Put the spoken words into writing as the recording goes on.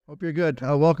Hope you're good.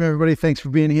 Welcome, everybody. Thanks for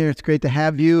being here. It's great to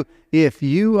have you. If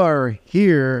you are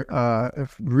here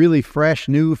really fresh,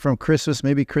 new from Christmas,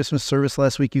 maybe Christmas service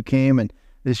last week you came and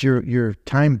this is your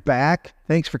time back,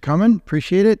 thanks for coming.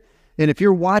 Appreciate it. And if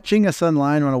you're watching us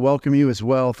online, I want to welcome you as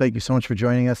well. Thank you so much for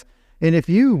joining us. And if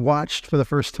you watched for the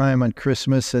first time on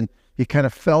Christmas and you kind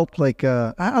of felt like,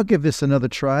 I'll give this another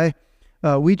try,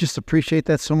 we just appreciate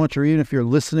that so much. Or even if you're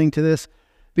listening to this,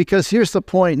 because here's the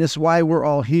point, and this is why we're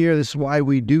all here, this is why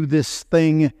we do this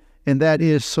thing, and that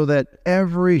is so that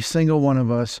every single one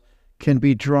of us can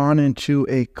be drawn into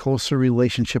a closer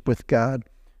relationship with God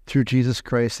through Jesus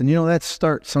Christ. And that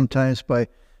starts sometimes by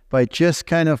just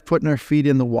kind of putting our feet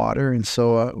in the water. And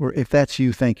so if that's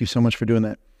you, thank you so much for doing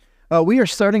that. We are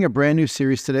starting a brand new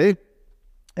series today,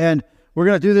 and we're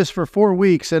going to do this for 4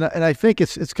 weeks, and I think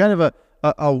it's kind of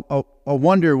a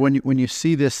wonder when you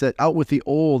see this, that Out with the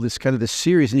Old is kind of this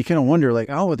series, and you kind of wonder, like,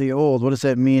 Out with the Old, what does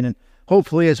that mean? And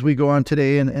hopefully as we go on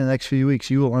today and in the next few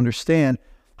weeks, you will understand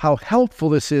how helpful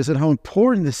this is and how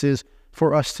important this is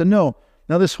for us to know.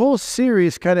 Now, this whole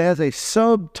series kind of has a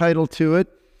subtitle to it,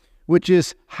 which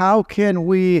is how can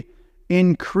we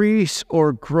increase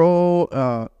or grow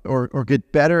or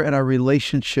get better at our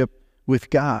relationship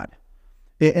with God?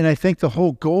 And I think the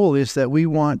whole goal is that we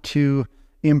want to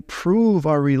improve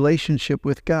our relationship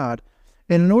with God.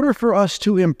 And in order for us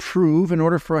to improve, in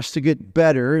order for us to get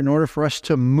better, in order for us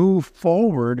to move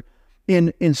forward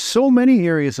in so many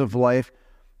areas of life,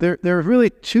 there are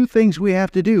really two things we have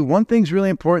to do. One thing's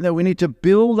really important, that we need to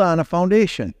build on a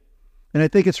foundation. And I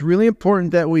think it's really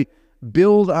important that we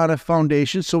build on a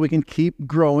foundation so we can keep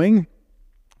growing.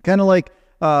 Kind of like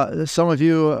some of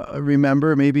you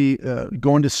remember maybe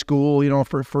going to school,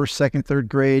 for first, second, third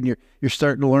grade, and you're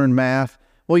starting to learn math.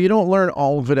 Well, you don't learn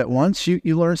all of it at once.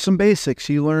 You learn some basics.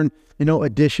 You learn,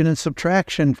 addition and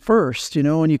subtraction first,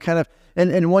 and you kind of,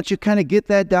 and once you kind of get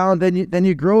that down, then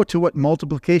you grow to what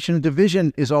multiplication and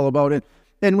division is all about.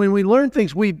 And when we learn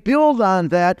things, we build on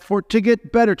that to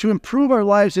get better, to improve our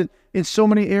lives in so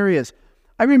many areas.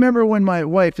 I remember when my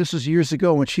wife, this was years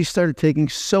ago, when she started taking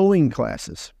sewing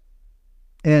classes.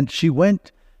 And she goes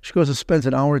and spends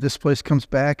an hour at this place, comes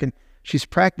back, and she's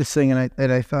practicing, and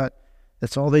I thought,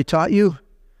 that's all they taught you?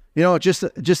 Just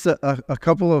a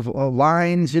couple of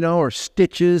lines, or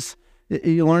stitches.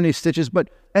 You learn these stitches. But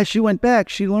as she went back,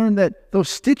 she learned that those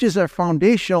stitches are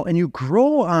foundational, and you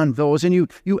grow on those, and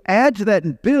you add to that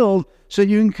and build so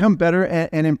you can become better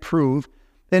and improve.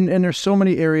 And there's so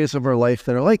many areas of our life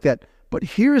that are like that. But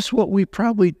here's what we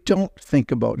probably don't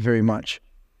think about very much.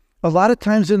 A lot of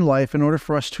times in life, in order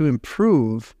for us to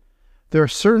improve, there are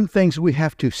certain things we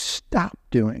have to stop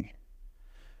doing.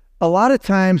 A lot of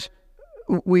times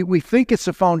we think it's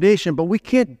a foundation, but we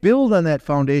can't build on that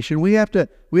foundation. We have to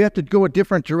go a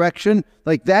different direction.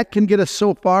 Like, that can get us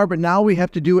so far, but now we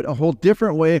have to do it a whole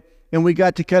different way, and we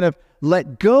got to kind of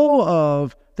let go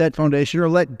of that foundation or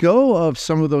let go of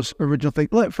some of those original things.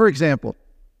 For example,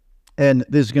 and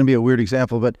this is going to be a weird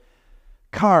example, but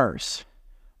cars.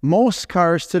 Most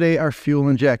cars today are fuel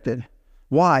injected.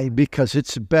 Why? Because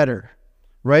it's better,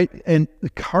 right? And the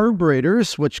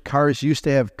carburetors, which cars used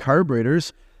to have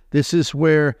carburetors, this is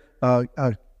where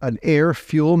an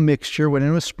air-fuel mixture went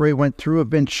into a spray, went through a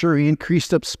venturi,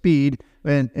 increased up speed,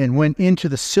 and went into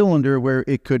the cylinder where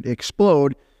it could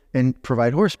explode and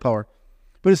provide horsepower.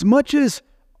 But as much as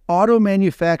auto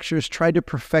manufacturers tried to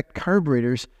perfect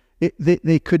carburetors,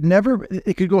 they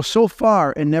could go so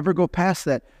far and never go past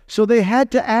that. So they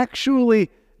had to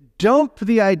actually dump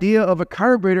the idea of a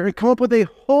carburetor and come up with a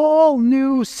whole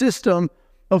new system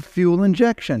of fuel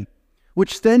injection,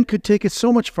 which then could take it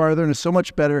so much farther and is so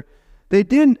much better. They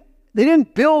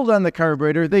didn't build on the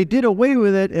carburetor. They did away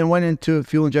with it and went into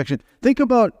fuel injection. Think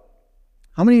about,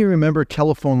 how many of you remember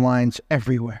telephone lines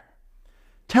everywhere?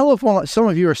 Some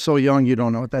of you are so young you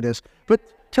don't know what that is. But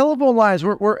telephone lines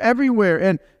were everywhere.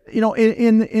 And,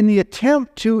 in the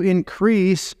attempt to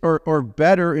increase or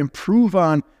better improve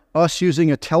on us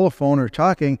using a telephone or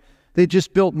talking, they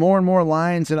just built more and more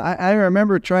lines. And I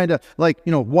remember trying to,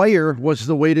 wire was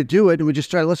the way to do it. And we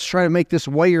just let's try to make this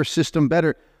wire system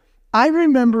better. I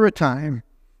remember a time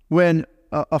when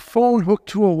a phone hooked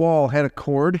to a wall had a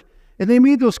cord, and they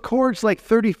made those cords like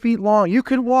 30 feet long. You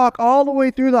could walk all the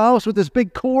way through the house with this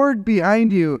big cord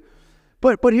behind you.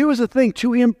 But here was the thing.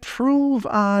 To improve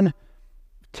on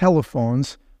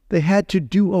telephones, they had to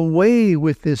do away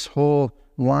with this whole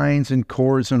lines and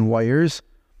cords and wires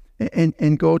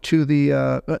and go to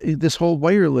this whole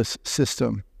wireless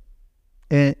system.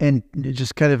 And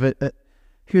just kind of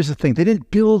here's the thing. They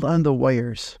didn't build on the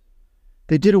wires.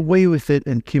 They did away with it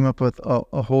and came up with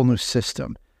a whole new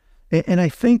system. And I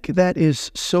think that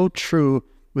is so true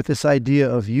with this idea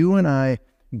of you and I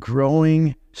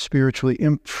growing spiritually,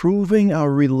 improving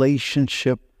our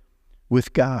relationship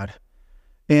with God.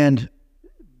 And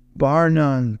bar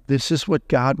none, this is what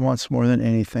God wants more than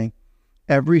anything.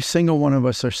 Every single one of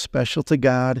us are special to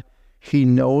God. He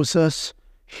knows us.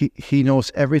 He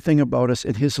knows everything about us,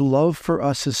 and his love for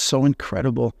us is so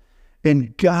incredible.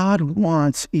 And God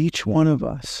wants each one of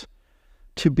us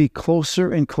to be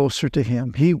closer and closer to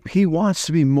him. He wants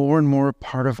to be more and more a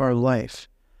part of our life.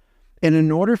 And in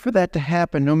order for that to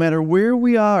happen, no matter where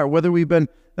we are, whether we've been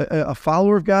a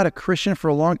follower of God, a Christian for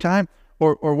a long time,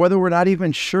 or whether we're not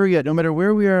even sure yet, no matter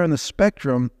where we are on the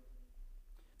spectrum,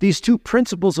 these two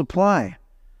principles apply.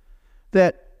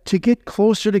 That to get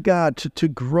closer to God, to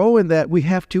grow in that, we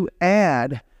have to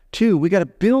add to, we got to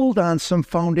build on some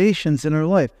foundations in our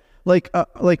life, like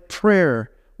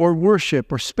prayer or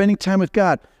worship or spending time with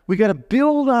God. We got to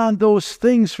build on those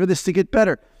things for this to get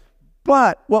better.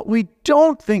 But what we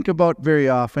don't think about very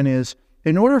often is,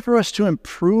 in order for us to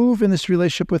improve in this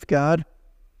relationship with God,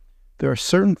 there are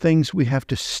certain things we have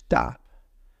to stop.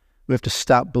 We have to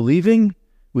stop believing.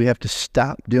 We have to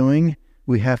stop doing.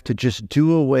 We have to just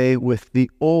do away with the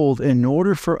old in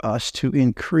order for us to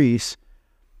increase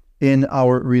in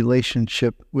our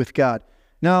relationship with God.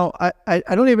 Now, I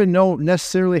don't even know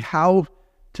necessarily how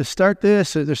to start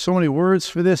this. There's so many words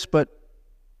for this, but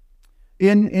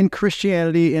in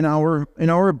Christianity, in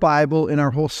our Bible, in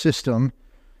our whole system,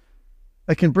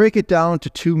 I can break it down to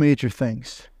two major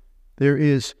things. There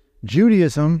is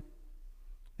Judaism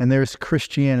and there's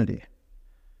Christianity.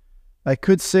 I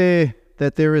could say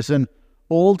that there is an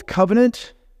old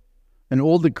covenant, an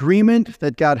old agreement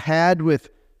that God had with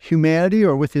humanity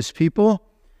or with his people,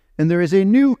 and there is a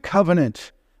new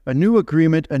covenant, a new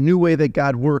agreement, a new way that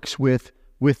God works with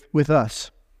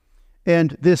us.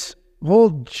 And this whole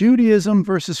Judaism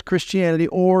versus Christianity,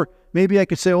 or maybe I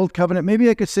could say old covenant, maybe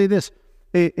I could say this,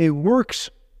 a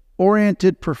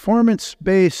works-oriented,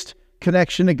 performance-based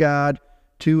connection to God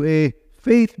to a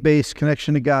faith-based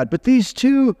connection to God. But these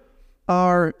two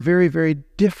are very, very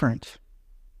different.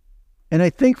 And I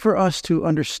think for us to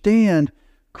understand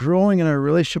growing in our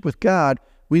relationship with God,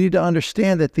 we need to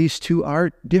understand that these two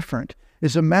are different.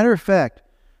 As a matter of fact,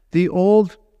 the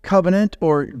old covenant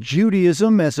or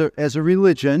Judaism as a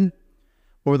religion,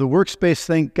 or the works-based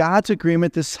thing, God's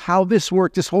agreement, this how this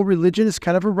worked, this whole religion is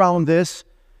kind of around this,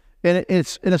 and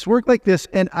it's worked like this,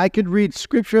 and I could read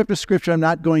scripture after scripture, I'm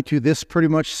not going to. This pretty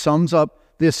much sums up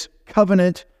this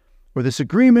covenant, or this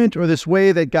agreement, or this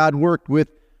way that God worked with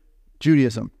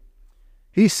Judaism.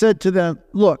 He said to them,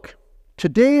 look,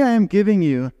 today I am giving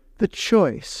you the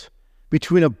choice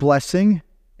between a blessing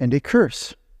and a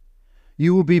curse.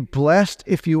 You will be blessed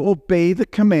if you obey the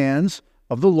commands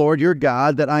of the Lord your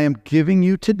God that I am giving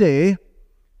you today.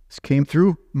 This came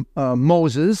through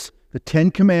Moses, the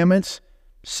 10 Commandments,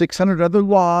 600 other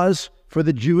laws for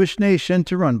the Jewish nation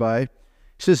to run by. He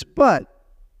says, but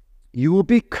you will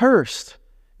be cursed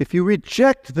if you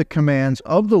reject the commands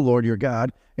of the Lord your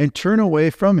God and turn away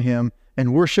from him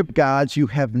and worship gods you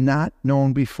have not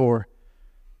known before.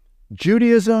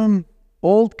 Judaism,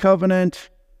 old covenant,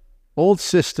 old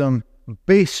system,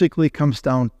 basically comes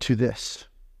down to this.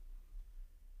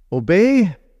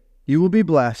 Obey, you will be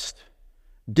blessed.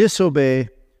 Disobey,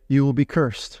 you will be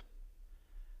cursed.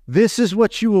 This is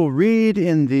what you will read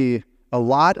in a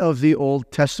lot of the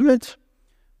Old Testament.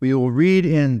 We will read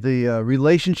in the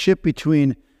relationship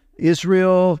between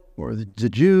Israel or the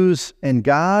Jews and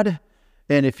God.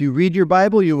 And if you read your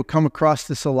Bible, you will come across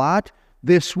this a lot.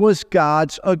 This was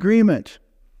God's agreement.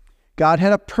 God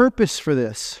had a purpose for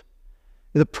this.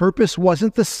 The purpose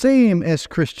wasn't the same as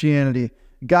Christianity.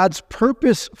 God's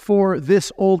purpose for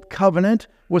this old covenant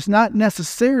was not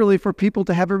necessarily for people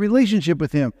to have a relationship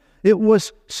with him. It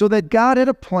was so that God had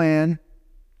a plan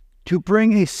to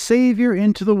bring a Savior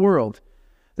into the world,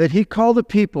 that he called the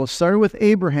people, started with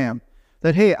Abraham,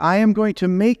 that, hey, I am going to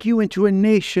make you into a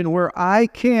nation where I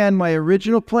can, my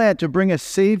original plan to bring a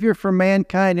Savior for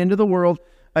mankind into the world.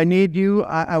 I need you.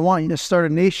 I want you to start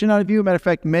a nation out of you. Matter of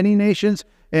fact, many nations,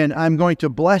 and I'm going to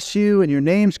bless you, and your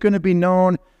name's going to be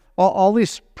known. All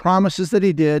these promises that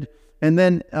he did. And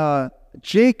then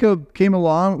Jacob came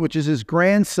along, which is his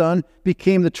grandson,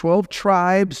 became the 12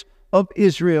 tribes of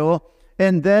Israel.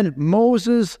 And then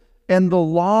Moses and the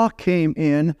law came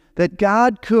in, that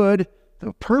God could,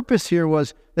 the purpose here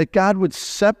was that God would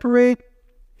separate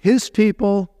his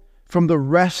people from the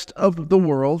rest of the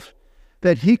world,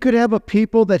 that he could have a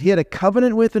people that he had a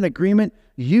covenant with, an agreement.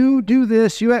 You do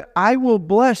this, I will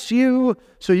bless you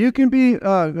so you can be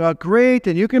great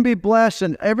and you can be blessed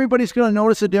and everybody's going to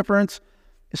notice a difference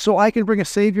so I can bring a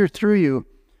Savior through you.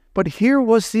 But here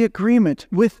was the agreement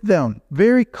with them,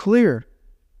 very clear.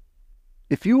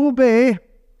 If you obey,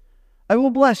 I will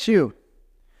bless you.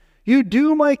 You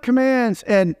do my commands,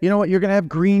 and you know what? You're going to have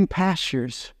green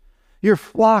pastures. Your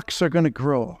flocks are going to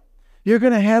grow. You're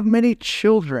going to have many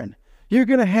children. You're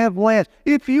going to have land.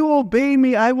 If you obey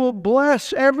me, I will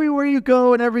bless everywhere you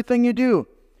go and everything you do.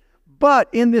 But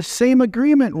in this same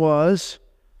agreement was,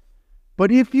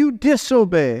 but if you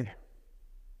disobey,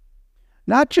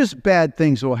 not just bad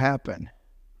things will happen,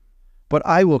 but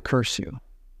I will curse you.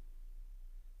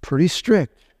 Pretty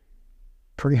strict,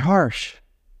 pretty harsh.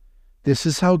 This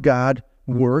is how God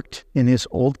worked in his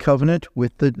old covenant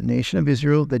with the nation of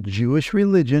Israel. The Jewish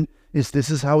religion this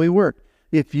is how he worked.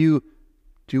 If you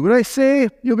do what I say,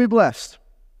 you'll be blessed.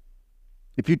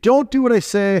 If you don't do what I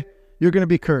say, you're going to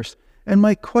be cursed. And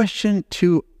my question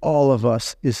to all of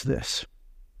us is this.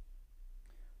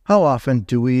 How often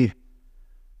do we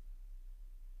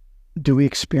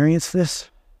experience this?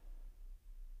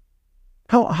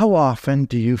 How often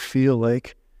do you feel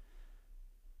like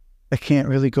I can't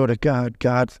really go to God?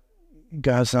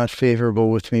 God's not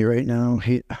favorable with me right now.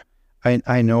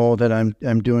 I know that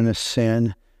I'm doing a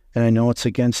sin, and I know it's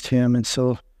against him. And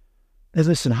so,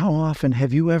 listen, how often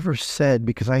have you ever said,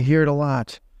 because I hear it a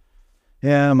lot,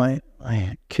 yeah, my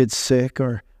kid's sick,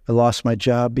 or I lost my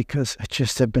job because I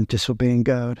just have been disobeying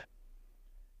God,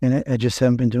 and I just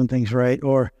haven't been doing things right,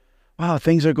 or wow,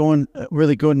 things are going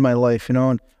really good in my life, and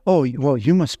oh, well,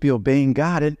 you must be obeying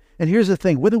God. And here's the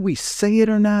thing, whether we say it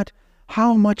or not,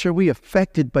 how much are we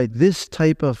affected by this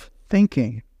type of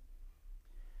thinking?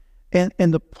 And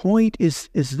the point is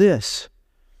this.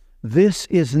 This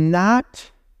is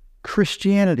not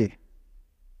Christianity.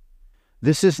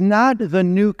 This is not the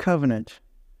new covenant.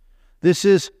 This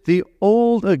is the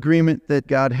old agreement that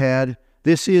God had.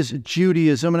 This is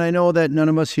Judaism. And I know that none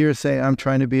of us here say, I'm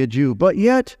trying to be a Jew. But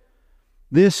yet,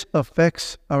 this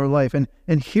affects our life. And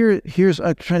here's,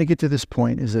 I'm trying to get to this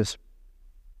point, is this.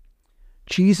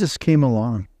 Jesus came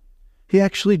along. He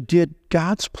actually did.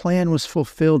 God's plan was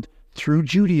fulfilled through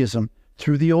Judaism,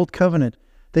 through the old covenant,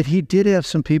 that he did have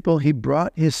some people. He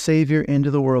brought his Savior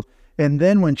into the world. And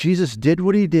then when Jesus did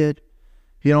what he did,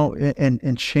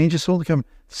 and changed his whole covenant,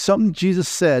 something Jesus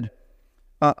said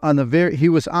he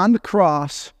was on the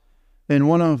cross, and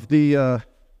one of the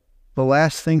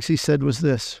last things he said was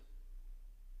this.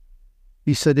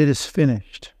 He said, "It is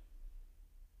finished."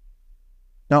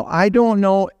 Now, I don't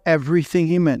know everything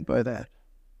he meant by that,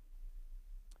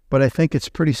 but I think it's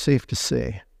pretty safe to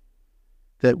say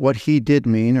that what he did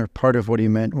mean, or part of what he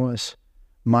meant, was,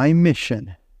 my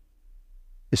mission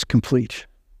is complete.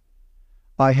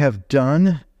 I have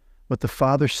done what the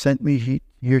Father sent me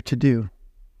here to do,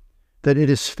 that it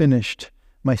is finished.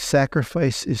 My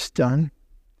sacrifice is done.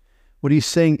 What he's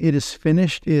saying, it is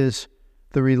finished, is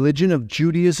the religion of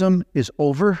Judaism is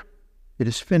over. It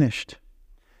is finished.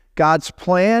 God's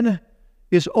plan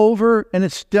is over and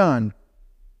it's done.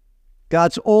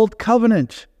 God's old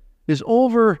covenant is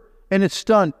over and it's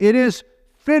done. It is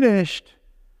finished.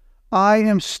 I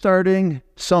am starting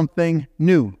something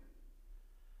new.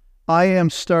 I am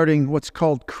starting what's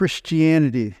called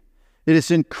Christianity. It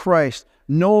is in Christ.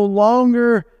 No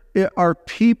longer are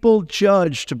people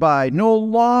judged by. No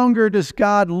longer does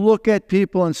God look at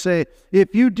people and say,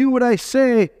 if you do what I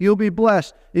say, you'll be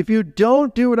blessed. If you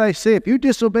don't do what I say, if you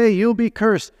disobey, you'll be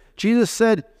cursed. Jesus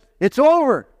said, it's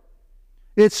over.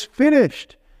 It's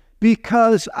finished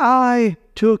because I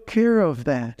took care of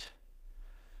that.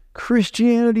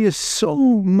 Christianity is so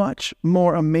much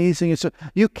more amazing.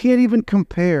 You can't even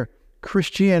compare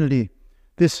Christianity,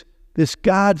 this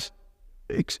God's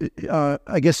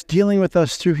dealing with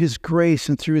us through his grace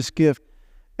and through his gift,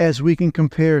 as we can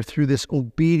compare through this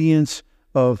obedience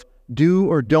of do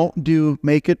or don't do,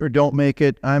 make it or don't make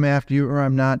it, I'm after you or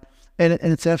I'm not, and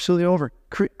it's absolutely over.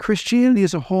 Christianity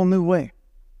is a whole new way.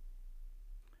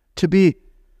 To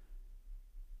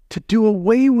do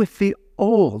away with the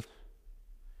old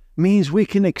means we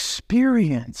can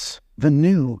experience the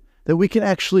new, that we can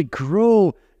actually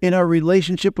grow in our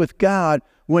relationship with God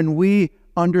when we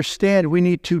understand we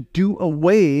need to do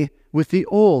away with the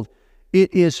old.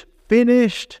 It is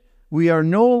finished. We are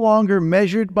no longer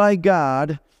measured by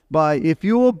God by, if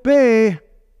you obey,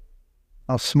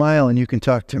 I'll smile and you can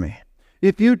talk to me.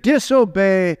 If you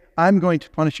disobey, I'm going to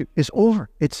punish you. It's over.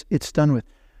 It's done with.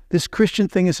 This Christian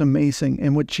thing is amazing,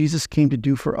 and what Jesus came to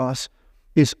do for us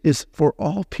is for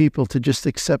all people to just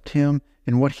accept him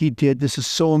and what he did. This is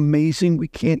so amazing, we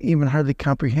can't even hardly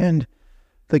comprehend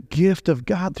the gift of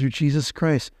God through Jesus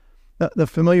Christ. The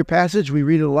familiar passage, we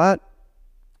read it a lot,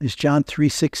 is John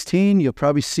 3:16. You'll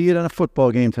probably see it on a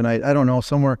football game tonight. I don't know,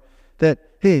 somewhere, that,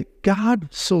 hey, God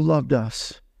so loved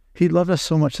us. He loved us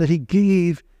so much that he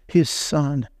gave his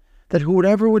Son, that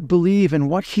whoever would believe in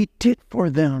what he did for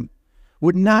them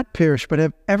would not perish, but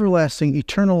have everlasting,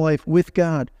 eternal life with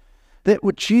God. That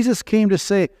what Jesus came to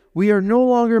say, we are no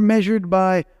longer measured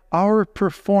by our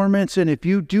performance, and if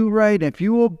you do right, if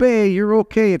you obey, you're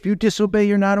okay. If you disobey,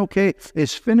 you're not okay.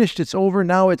 It's finished, it's over.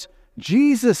 Now it's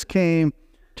Jesus came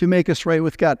to make us right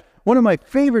with God. One of my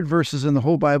favorite verses in the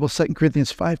whole Bible, 2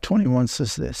 Corinthians 5:21,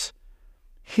 says this: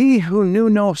 He who knew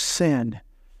no sin,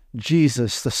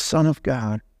 Jesus, the Son of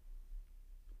God,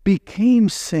 became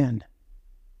sin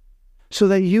so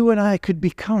that you and I could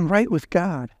become right with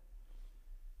God.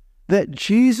 That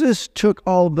Jesus took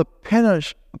all the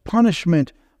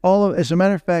punishment, as a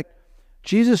matter of fact,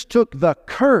 Jesus took the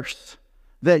curse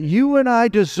that you and I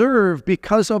deserve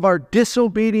because of our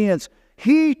disobedience.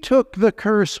 He took the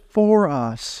curse for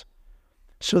us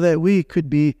so that we could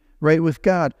be right with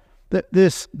God.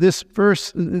 This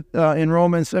verse in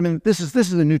Romans, this is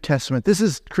the New Testament. This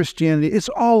is Christianity. It's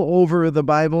all over the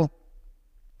Bible.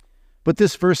 But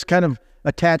this verse kind of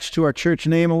attached to our church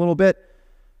name a little bit.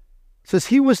 It says,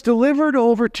 he was delivered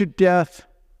over to death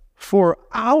for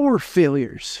our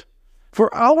failures,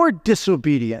 for our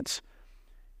disobedience.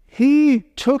 He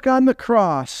took on the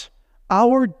cross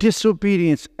our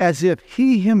disobedience as if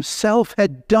he himself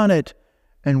had done it,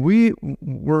 and we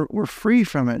were free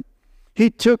from it. He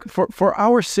took for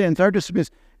our sins, our disobedience,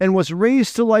 and was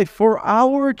raised to life for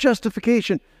our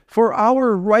justification, for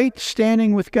our right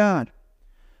standing with God.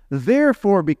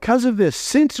 Therefore, because of this,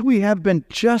 since we have been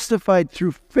justified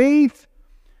through faith,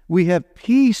 we have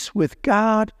peace with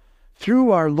God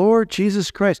through our Lord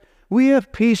Jesus Christ. We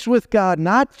have peace with God,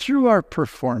 not through our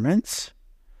performance,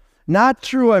 not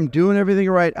through I'm doing everything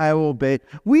right, I will obey.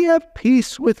 We have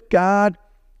peace with God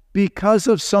because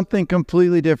of something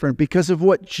completely different, because of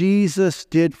what Jesus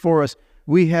did for us.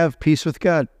 We have peace with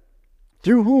God,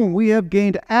 through whom we have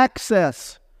gained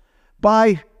access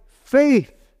by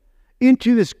faith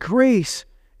into this grace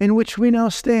in which we now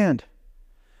stand.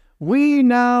 We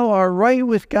now are right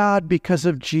with God because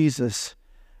of Jesus,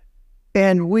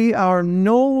 and we are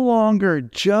no longer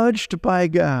judged by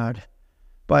God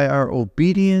by our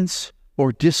obedience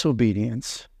or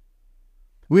disobedience.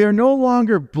 We are no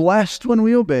longer blessed when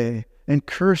we obey and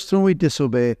cursed when we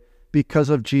disobey because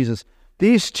of Jesus.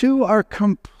 These two are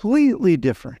completely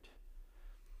different.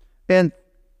 And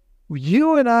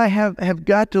you and I have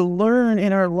got to learn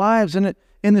in our lives, and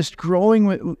in this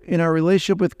growing in our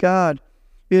relationship with God,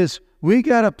 is we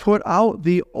got to put out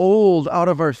the old out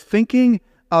of our thinking,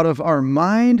 out of our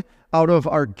mind, out of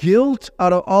our guilt,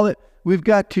 out of all that. We've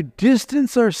got to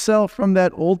distance ourselves from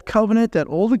that old covenant, that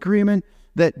old agreement,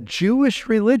 that Jewish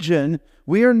religion.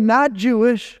 We are not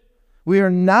Jewish. We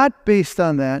are not based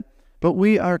on that, but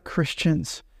we are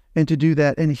Christians. And to do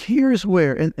that, and here's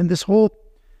where, and this whole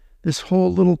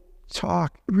little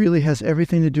talk really has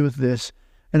everything to do with this.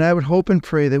 And I would hope and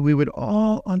pray that we would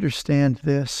all understand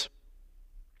this,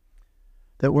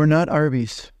 that we're not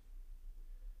Arby's.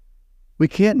 We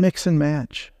can't mix and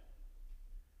match.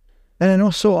 And I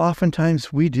know so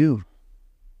oftentimes we do.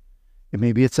 And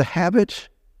maybe it's a habit.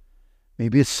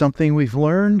 Maybe it's something we've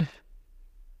learned.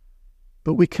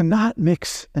 But we cannot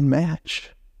mix and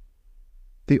match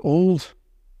the old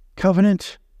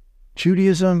covenant,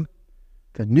 Judaism,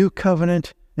 the new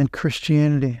covenant, and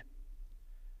Christianity.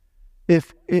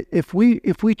 If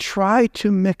we try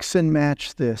to mix and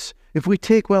match this, if we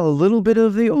take a little bit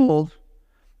of the old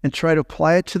and try to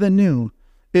apply it to the new,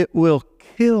 it will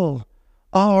kill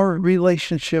our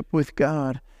relationship with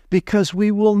God, because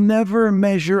we will never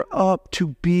measure up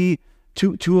to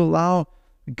allow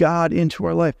God into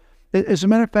our life. As a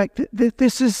matter of fact,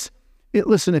 this is it.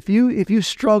 Listen, if you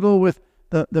struggle with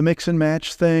the mix and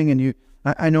match thing, and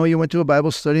I know you went to a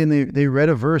Bible study and they read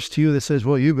a verse to you that says,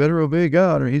 well, you better obey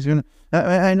God or he's going to...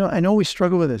 I know we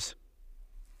struggle with this.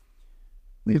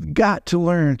 We've got to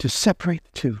learn to separate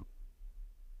the two.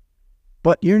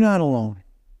 But you're not alone.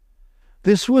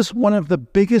 This was one of the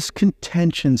biggest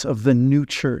contentions of the new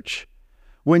church.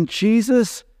 When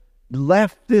Jesus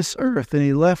left this earth and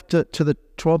he left to the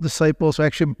 12 disciples,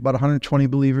 actually about 120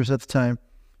 believers at the time,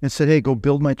 and said, hey, go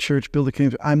build my church, build the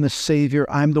kingdom. I'm the Savior.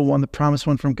 I'm the one, the promised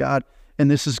one from God. And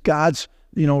this is God's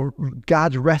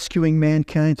rescuing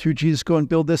mankind through Jesus. Go and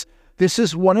build this. This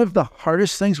is one of the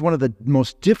hardest things, one of the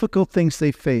most difficult things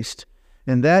they faced.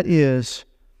 And that is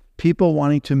people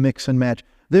wanting to mix and match.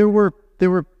 There were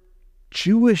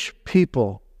Jewish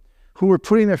people who were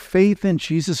putting their faith in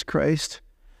Jesus Christ,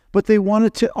 but they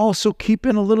wanted to also keep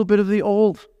in a little bit of the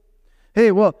old.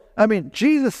 Hey,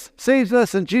 Jesus saves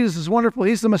us and Jesus is wonderful.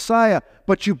 He's the Messiah,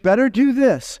 but you better do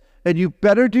this. and you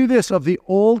better do this of the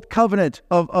old covenant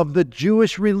of the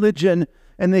Jewish religion.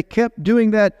 And they kept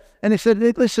doing that. And they said,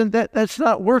 hey, listen, that's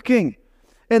not working.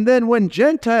 And then when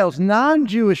Gentiles,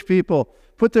 non-Jewish people,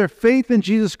 put their faith in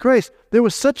Jesus Christ, there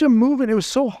was such a movement. It was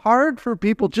so hard for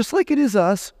people, just like it is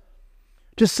us,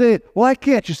 to say, well, I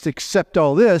can't just accept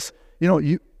all this.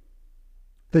 The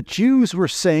Jews were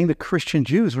saying, the Christian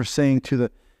Jews were saying to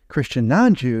the Christian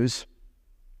non-Jews,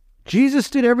 Jesus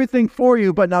did everything for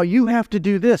you, but now you have to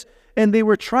do this. And they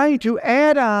were trying to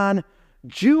add on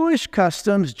Jewish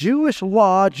customs, Jewish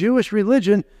law, Jewish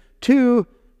religion to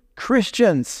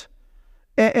Christians.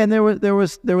 And there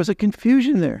was a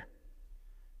confusion there.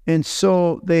 And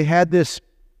so they had this,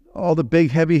 all the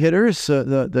big heavy hitters,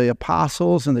 the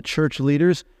apostles and the church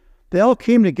leaders, they all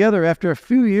came together after a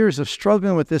few years of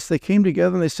struggling with this. They came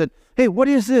together and they said, hey, what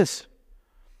is this?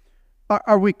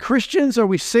 Are we Christians? Are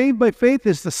we saved by faith?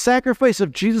 Is the sacrifice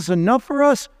of Jesus enough for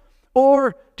us?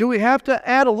 Or do we have to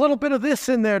add a little bit of this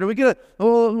in there? Do we get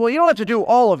well, you don't have to do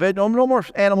all of it. No more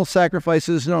animal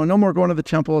sacrifices. No more going to the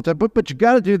temple. But you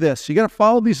got to do this. You got to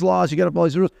follow these laws. You got to follow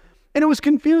these rules. And it was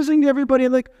confusing to everybody.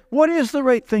 Like, what is the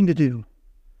right thing to do?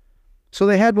 So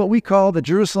they had what we call the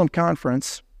Jerusalem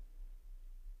Conference,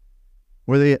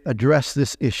 where they addressed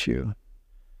this issue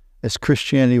as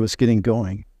Christianity was getting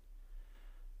going.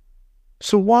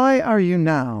 So why are you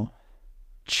now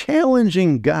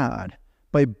challenging God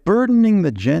by burdening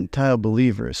the Gentile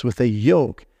believers with a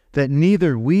yoke that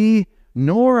neither we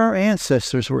nor our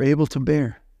ancestors were able to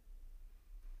bear?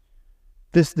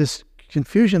 This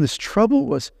confusion, this trouble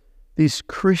was these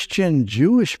Christian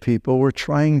Jewish people were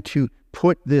trying to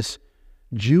put this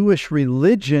Jewish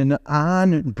religion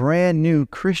on brand new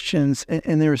Christians,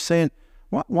 and they were saying,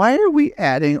 why are we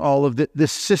adding all of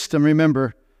this system?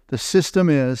 Remember, the system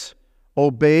is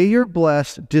obey, you're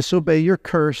blessed, disobey, you're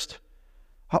cursed.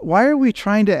 Why are we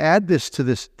trying to add this to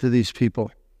these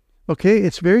people? Okay,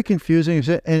 it's very confusing.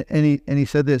 And he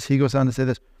said this, he goes on to say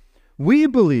this, we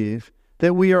believe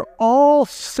that we are all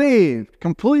saved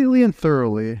completely and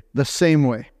thoroughly the same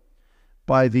way,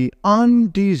 by the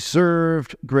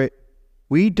undeserved grace.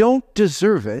 We don't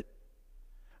deserve it.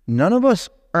 None of us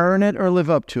earn it or live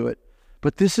up to it.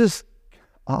 But this is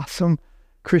awesome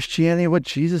Christianity, what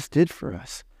Jesus did for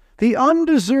us. The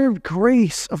undeserved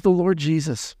grace of the Lord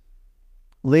Jesus.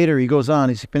 Later, he goes on,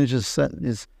 he finishes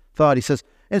his thought. He says,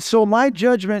 and so my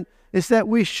judgment is that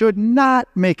we should not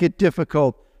make it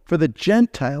difficult for the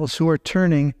Gentiles who are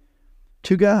turning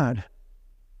to God.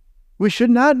 We should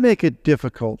not make it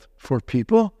difficult for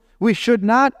people. We should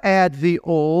not add the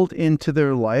old into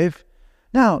their life.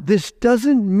 Now, this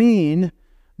doesn't mean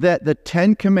that the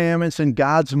Ten Commandments and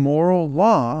God's moral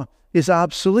law is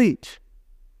obsolete.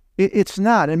 It's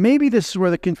not. And maybe this is where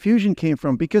the confusion came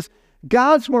from, because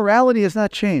God's morality has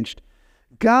not changed.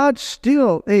 God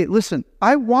still, hey, listen,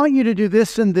 I want you to do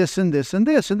this and this and this and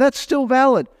this, and that's still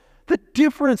valid. The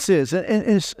difference is, and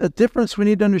it's a difference we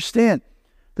need to understand,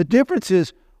 the difference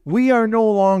is we are no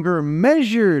longer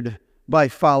measured by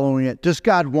following it. Does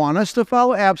God want us to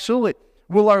follow? Absolutely.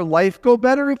 Will our life go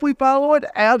better if we follow it?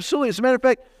 Absolutely. As a matter of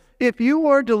fact, if you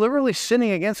are deliberately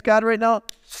sinning against God right now,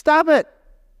 stop it.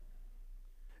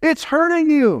 It's hurting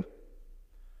you.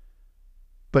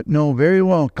 But know very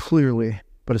well, clearly,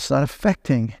 but it's not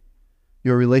affecting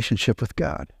your relationship with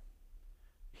God.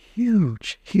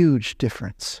 Huge, huge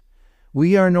difference.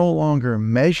 We are no longer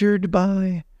measured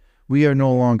by, we are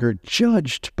no longer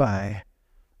judged by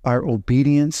our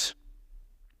obedience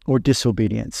or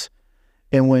disobedience.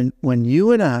 And when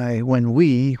you and I, when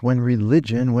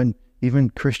religion, when even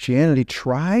Christianity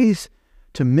tries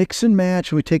to mix and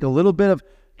match, and we take a little bit of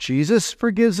Jesus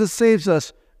forgives us, saves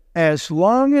us, as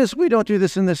long as we don't do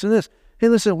this and this and this. Hey,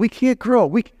 listen, we can't grow.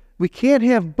 We can't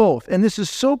have both. And this is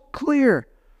so clear.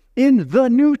 In the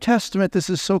New Testament, this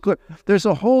is so clear. There's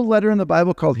a whole letter in the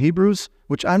Bible called Hebrews,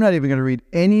 which I'm not even going to read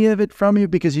any of it from you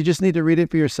because you just need to read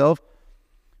it for yourself.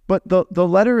 But the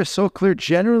letter is so clear.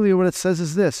 Generally, what it says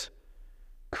is this.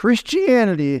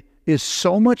 Christianity is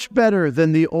so much better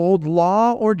than the old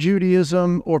law or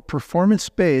Judaism or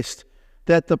performance-based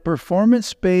that the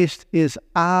performance-based is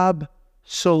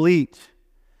obsolete.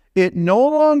 It no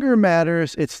longer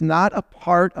matters. It's not a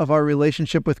part of our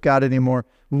relationship with God anymore.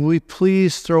 Will we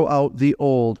please throw out the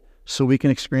old so we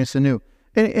can experience the new?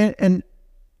 And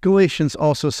Galatians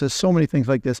also says so many things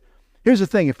like this. Here's the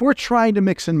thing. If we're trying to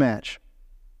mix and match,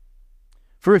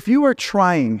 if you are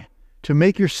trying to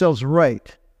make yourselves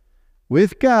right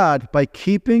with God by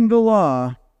keeping the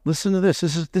law, listen to this.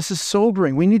 This is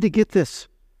sobering. We need to get this.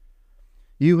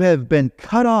 You have been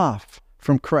cut off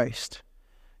from Christ.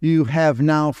 You have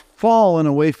now fallen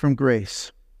away from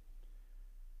grace.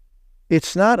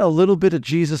 It's not a little bit of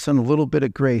Jesus and a little bit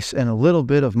of grace and a little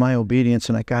bit of my obedience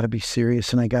and I got to be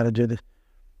serious and I got to do this.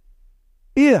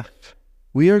 If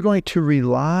we are going to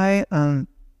rely on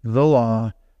the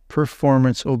law,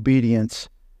 performance, obedience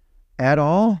at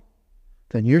all,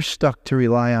 then you're stuck to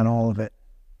rely on all of it.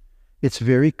 It's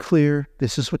very clear.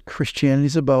 This is what Christianity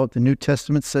is about. The New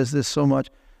Testament says this so much.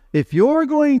 If you're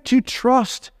going to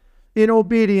trust in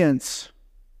obedience,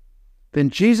 then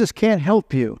Jesus can't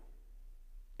help you.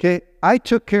 Okay, I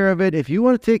took care of it. If you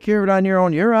want to take care of it on your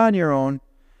own, you're on your own.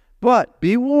 But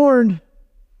be warned,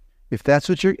 if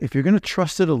you're going to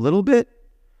trust it a little bit,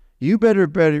 you better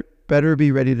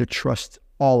be ready to trust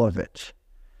all of it.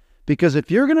 Because if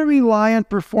you're going to rely on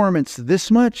performance this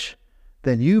much,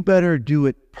 then you better do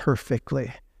it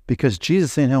perfectly, because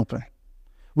Jesus ain't helping.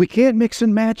 We can't mix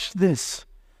and match this.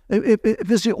 If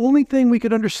this is the only thing we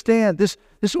could understand, this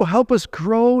will help us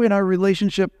grow in our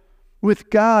relationship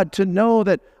with God, to know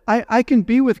that I can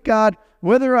be with God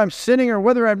whether I'm sinning or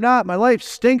whether I'm not. My life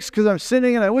stinks because I'm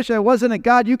sinning and I wish I wasn't, and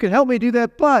God, you can help me do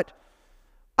that, but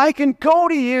I can go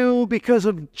to you because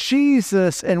of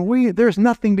Jesus, and there's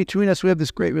nothing between us. We have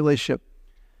this great relationship.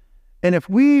 And if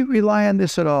we rely on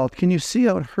this at all, can you see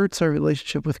how it hurts our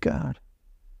relationship with God?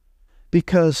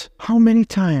 Because how many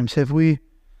times have we,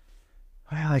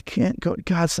 well, I can't go,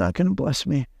 God's not going to bless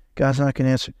me. God's not going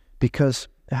to answer because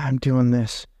I'm doing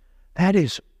this. That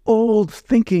is old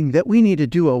thinking that we need to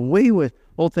do away with.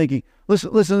 Old thinking.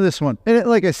 Listen to this one. And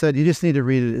like I said, you just need to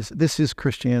read it. This is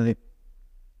Christianity.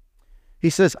 He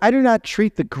says, I do not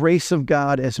treat the grace of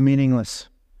God as meaningless.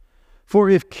 For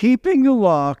if keeping the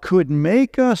law could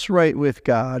make us right with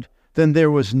God, then there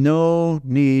was no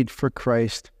need for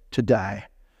Christ to die.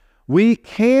 We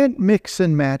can't mix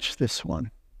and match this one.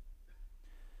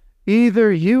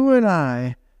 Either you and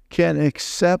I can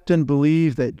accept and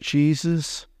believe that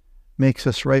Jesus makes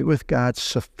us right with God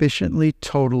sufficiently,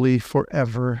 totally,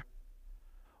 forever,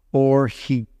 or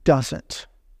he doesn't.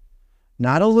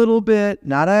 Not a little bit,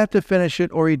 not I have to finish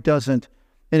it, or he doesn't.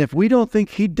 And if we don't think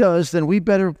he does, then we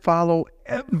better follow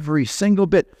every single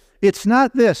bit. It's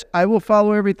not this, I will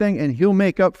follow everything and he'll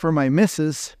make up for my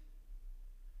misses.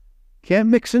 Can't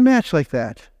mix and match like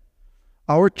that.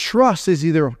 Our trust is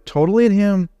either totally in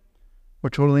him or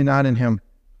totally not in him.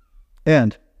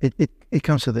 And it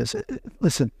comes to this.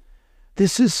 Listen,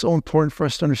 this is so important for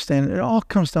us to understand. It all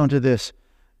comes down to this.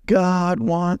 God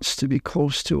wants to be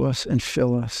close to us and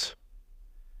fill us.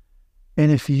 And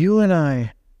if you and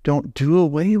I don't do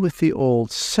away with the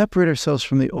old, separate ourselves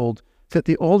from the old, that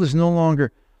the old is no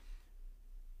longer,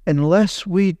 unless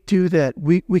we do that,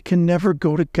 we can never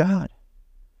go to God.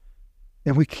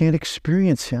 And we can't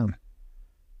experience him.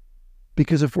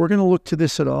 Because if we're going to look to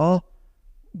this at all,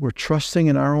 we're trusting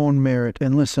in our own merit.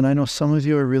 And listen, I know some of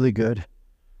you are really good,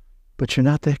 but you're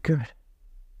not that good.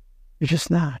 You're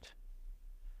just not.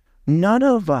 None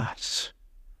of us,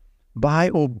 by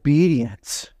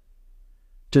obedience,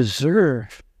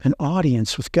 deserve an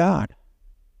audience with God.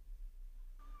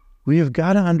 We have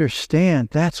got to understand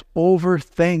that's over.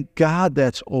 Thank God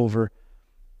that's over.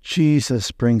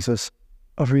 Jesus brings us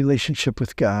a relationship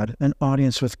with God, an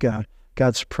audience with God,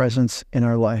 God's presence in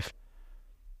our life.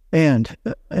 And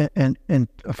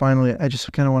finally, I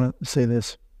just kind of want to say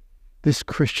this. This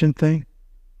Christian thing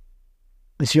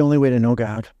is the only way to know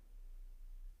God.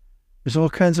 There's all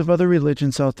kinds of other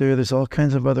religions out there. There's all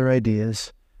kinds of other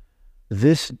ideas.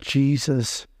 This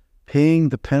Jesus paying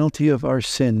the penalty of our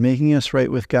sin, making us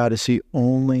right with God, is the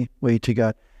only way to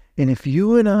God. And if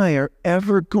you and I are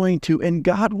ever going to, and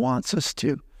God wants us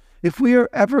to, if we are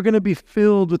ever going to be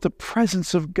filled with the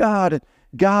presence of God, and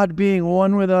God being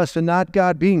one with us, and not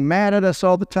God being mad at us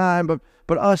all the time,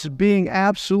 but us being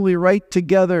absolutely right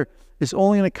together, is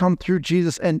only going to come through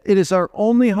Jesus. And it is our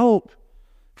only hope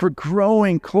for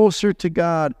growing closer to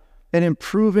God and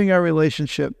improving our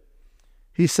relationship.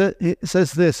 He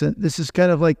says this, and this is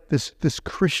kind of like this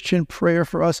Christian prayer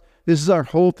for us. This is our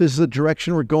hope. This is the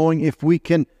direction we're going if we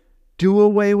can do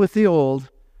away with the old.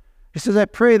 He says, I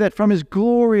pray that from his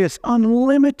glorious,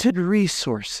 unlimited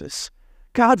resources,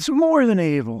 God's more than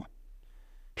able,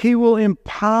 he will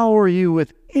empower you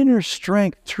with inner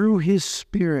strength through his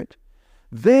Spirit.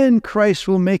 Then Christ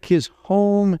will make his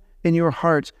home in your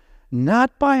hearts,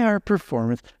 not by our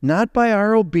performance, not by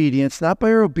our obedience, not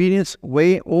by our obedience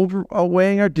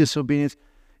outweighing our disobedience.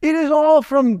 It is all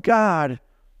from God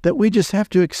that we just have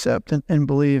to accept and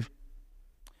believe.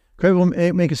 Christ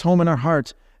will make his home in our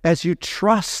hearts. As you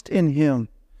trust in him,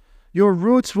 your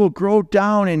roots will grow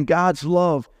down in God's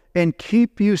love and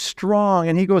keep you strong.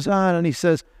 And he goes on and he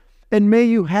says, and may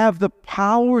you have the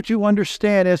power to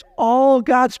understand, as all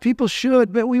God's people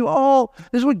should, but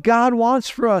this is what God wants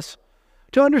for us,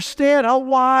 to understand how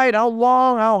wide, how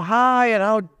long, how high, and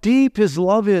how deep his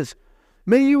love is.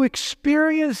 May you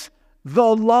experience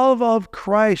the love of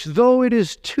Christ, though it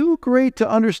is too great to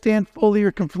understand fully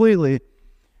or completely.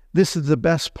 This is the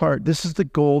best part. This is the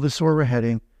goal. This is where we're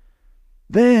heading.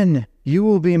 Then you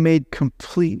will be made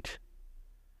complete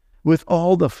with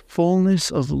all the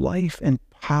fullness of life and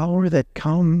power that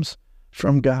comes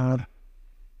from God.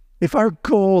 If our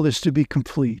goal is to be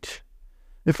complete,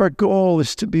 if our goal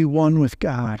is to be one with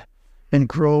God and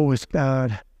grow with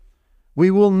God,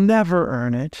 we will never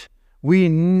earn it. We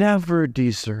never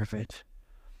deserve it.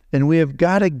 And we have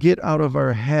got to get out of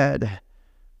our head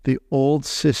the old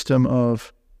system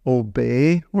of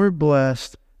obey, we're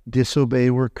blessed,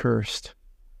 disobey, we're cursed.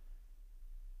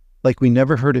 Like we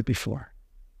never heard it before.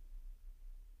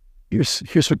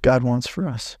 Here's what God wants for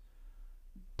us.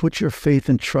 Put your faith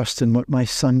and trust in what my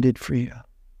Son did for you.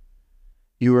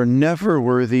 You are never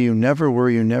worthy, you never were,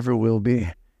 you never will be.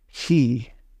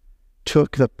 He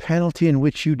took the penalty in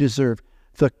which you deserve.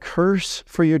 The curse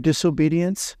for your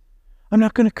disobedience, I'm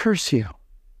not going to curse you.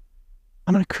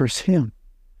 I'm going to curse him.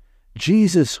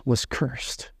 Jesus was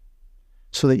cursed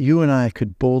so that you and I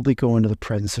could boldly go into the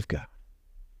presence of God.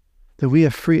 That we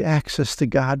have free access to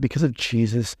God because of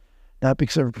Jesus, not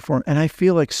because of our performance. And I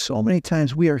feel like so many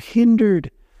times we are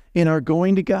hindered in our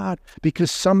going to God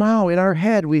because somehow in our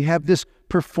head we have this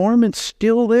performance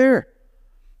still there.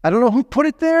 I don't know who put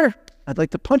it there. I'd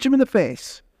like to punch him in the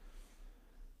face.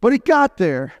 But it got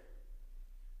there.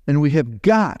 And we have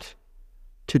got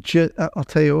to, I'll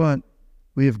tell you what,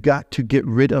 we have got to get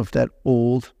rid of that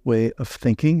old way of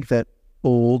thinking, that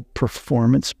old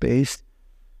performance-based,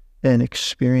 and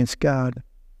experience God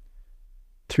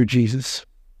through Jesus.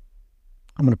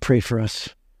 I'm going to pray for us.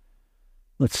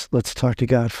 Let's talk to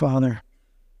God. Father,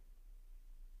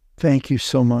 thank you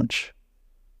so much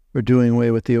for doing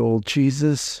away with the old.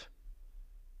 Jesus,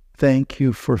 thank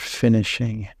you for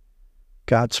finishing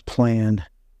God's plan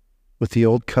with the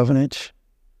old covenant,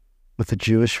 with the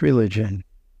Jewish religion.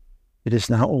 It is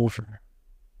now over.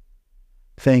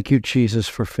 Thank you, Jesus,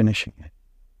 for finishing it.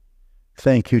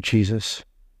 Thank you, Jesus,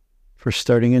 for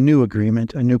starting a new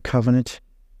agreement, a new covenant.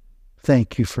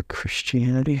 Thank you for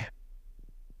Christianity.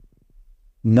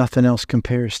 Nothing else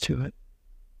compares to it.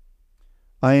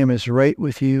 I am as right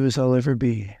with you as I'll ever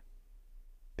be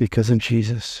because of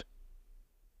Jesus.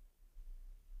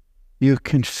 You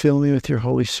can fill me with your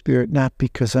Holy Spirit, not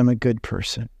because I'm a good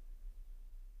person,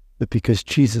 but because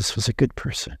Jesus was a good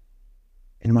person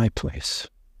in my place.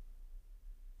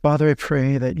 Father, I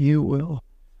pray that you will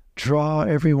draw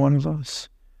every one of us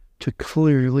to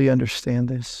clearly understand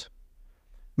this.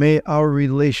 May our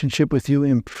relationship with you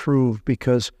improve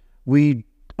because we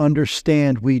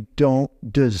understand we don't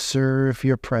deserve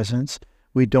your presence.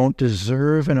 We don't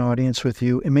deserve an audience with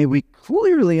you. And may we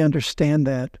clearly understand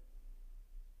that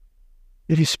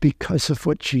it is because of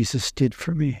what Jesus did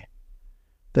for me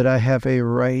that I have a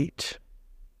right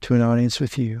to an audience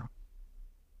with you.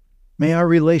 May our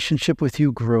relationship with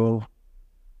you grow.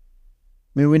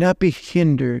 May we not be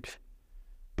hindered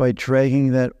by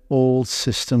dragging that old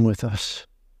system with us.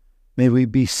 May we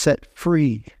be set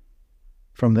free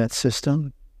from that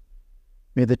system.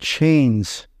 May the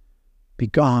chains be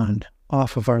gone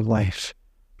off of our life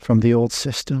from the old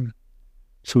system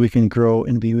so we can grow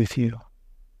and be with you.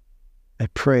 I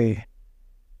pray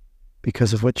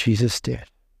because of what Jesus did.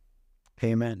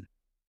 Amen.